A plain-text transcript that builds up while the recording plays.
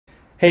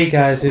Hey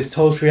guys, it's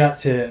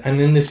TobzReact here, and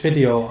in this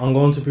video I'm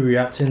going to be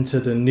reacting to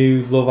the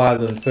new Love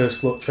Island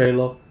First Look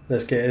trailer.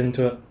 Let's get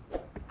into it.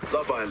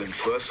 Love Island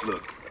First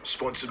Look,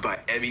 sponsored by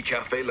Emmy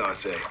Cafe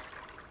Latte.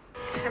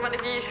 I wonder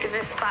if you just give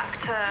this back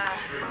to...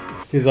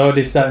 He's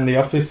already starting the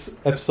Office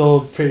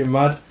episode pretty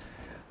mad.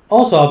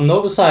 Also, I've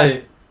noticed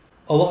like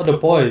a lot of the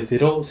boys, they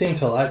don't seem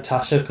to like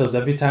Tasha because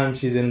every time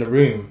she's in the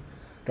room,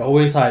 they're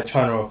always like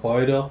trying to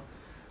avoid her.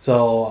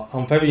 So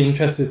I'm very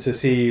interested to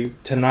see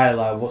tonight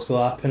like what's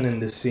going to happen in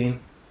this scene.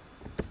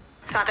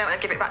 So I don't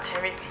want to give it back to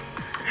him.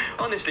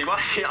 Honestly,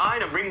 I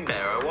ain't a ring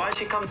bearer. Why'd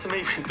she come to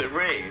me with the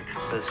ring?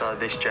 Because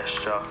this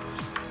gesture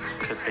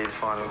could be the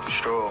final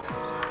straw.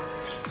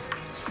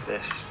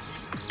 This.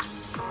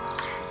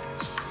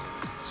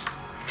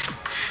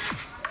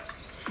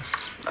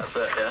 That's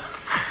it, yeah?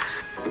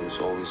 It was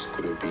always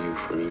gonna be you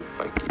for me.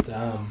 Like,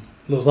 Damn.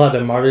 Looks like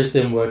the marriage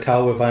didn't work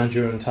out with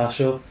Andrew and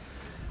Tasha.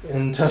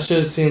 And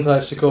Tasha seems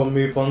like she could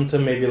move on to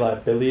maybe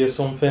like Billy or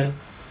something.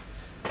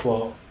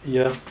 But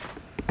yeah.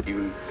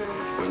 even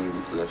when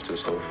you left and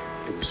stuff,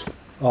 it was...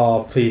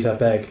 Oh, please, I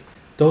beg.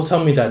 Don't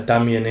tell me that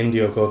Dami and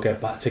India go get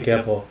back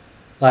together.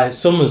 Like,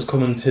 Summer's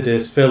coming to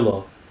this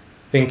villa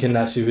thinking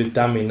that she's with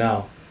Dami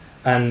now.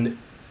 And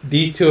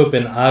these two have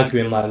been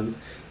arguing, like...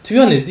 To be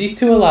honest, these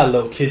two are like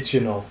little kids, you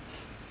know.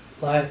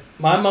 Like,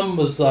 my mum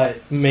was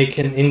like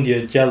making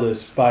India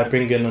jealous by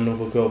bringing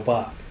another girl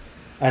back.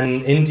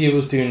 And India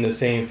was doing the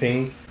same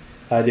thing.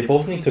 They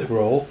both need to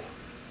grow up.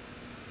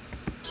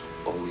 It's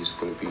always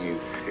gonna be you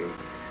thing.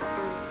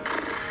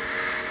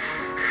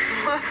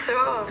 What's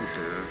wrong? This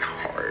is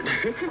hard.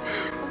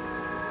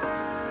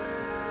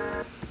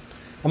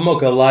 I'm not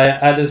gonna lie,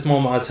 at this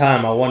moment of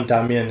time, I want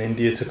Dami and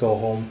India to go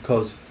home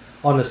because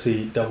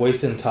honestly, they're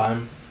wasting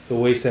time, they're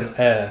wasting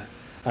air,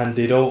 and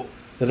they're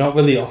not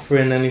really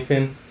offering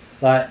anything.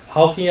 Like,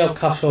 how can you have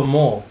cash or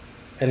more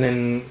and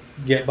then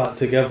get back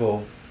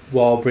together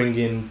while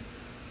bringing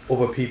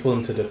other people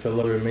into the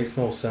filler? It makes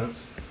no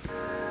sense.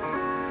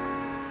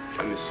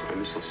 I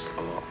miss us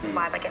a lot. The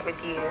vibe I get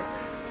with you,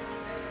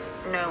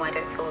 no, I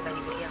don't feel with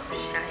anybody else, you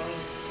know what I mean?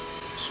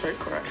 Straight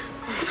crack.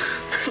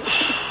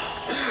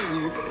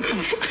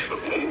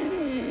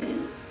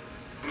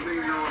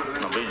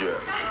 I'll beat you.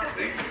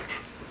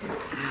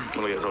 I'm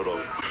gonna get told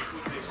off.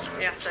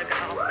 Yeah, so get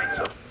off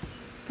me.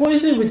 What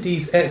is it with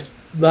these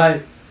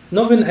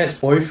not even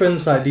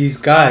ex-boyfriends, like these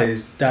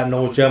guys that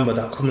know Gemma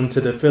that come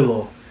into the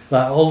filler?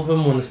 Like, all of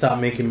them want to start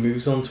making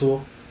moves on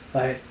tour.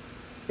 Like,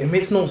 it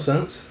makes no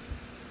sense.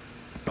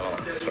 Oh,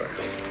 sorry.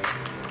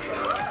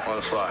 On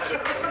the slide.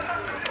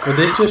 But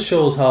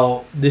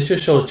this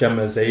just shows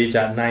Gemma's age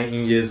at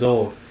 19 years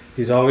old.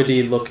 He's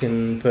already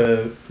looking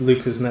for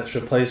Luca's next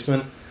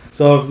replacement.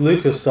 So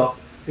if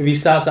he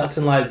starts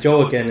acting like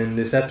Joe again in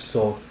this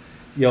episode,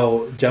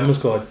 yo, Gemma's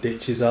got to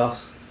ditch his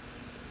ass.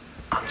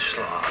 Just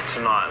like,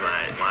 tonight,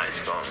 mate,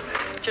 it's gone.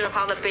 Do you love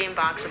how the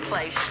beanbags are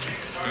placed? Do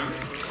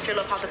you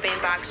love how the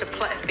beanbags have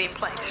been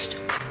placed?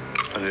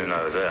 I didn't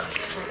know it was there.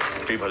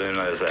 People didn't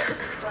know it was there.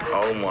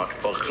 Oh my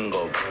fucking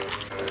god.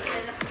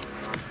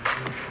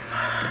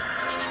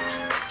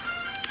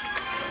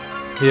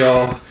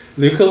 Yo,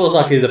 Luca looks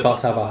like he's about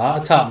to have a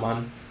heart attack,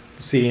 man.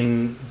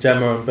 Seeing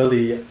Gemma and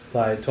Billy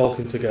like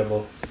talking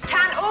together.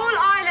 Can all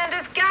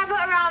islanders gather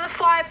around the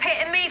fire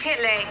pit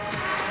immediately?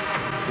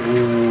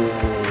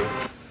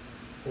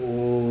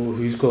 Ooh,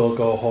 who's gonna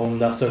go home?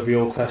 That's the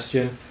real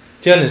question.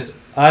 To be honest,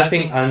 I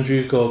think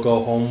Andrew's gonna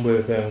go home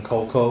with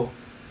Coco.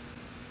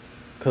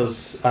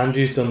 Because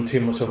Andrew's done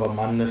too much of a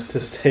madness to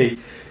stay.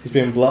 He's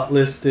been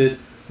blacklisted.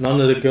 None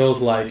of the girls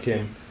like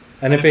him.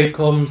 And if it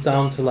comes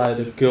down to like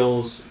the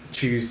girls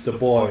choose the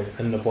boy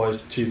and the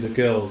boys choose the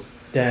girls,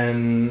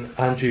 then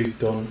Andrew's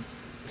done.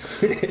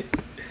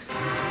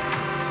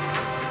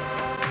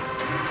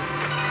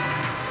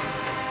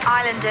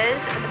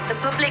 Islanders, the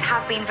public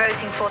have been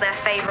voting for their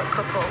favourite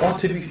couple. Oh,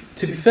 to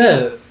be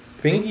fair,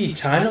 thingy,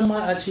 China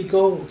might actually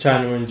go,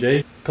 China and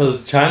Jay.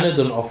 Because China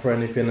doesn't offer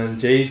anything and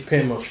Jay's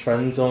pretty much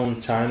friend zone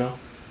China.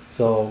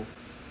 So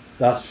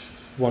that's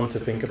one to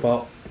think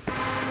about.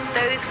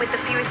 Those with the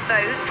fewest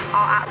votes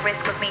are at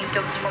risk of being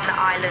dumped from the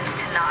island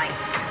tonight.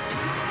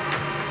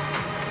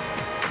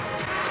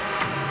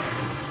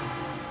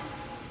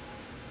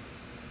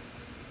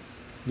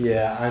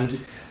 Yeah, and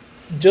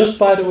just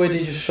by the way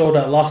they just showed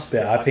that last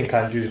bit, I think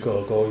Andrew's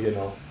gotta go, you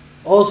know.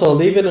 Also,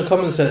 leave in the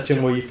comment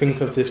section what you think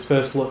of this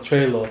first look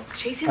trailer.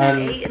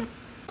 And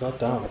god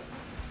damn.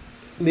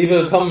 Leave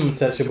in the comment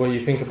section what you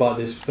think about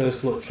this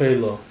first look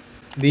trailer.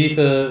 Leave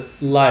a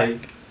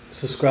like,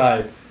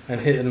 subscribe,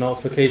 and hit the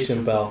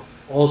notification bell.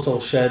 Also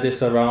share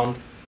this around.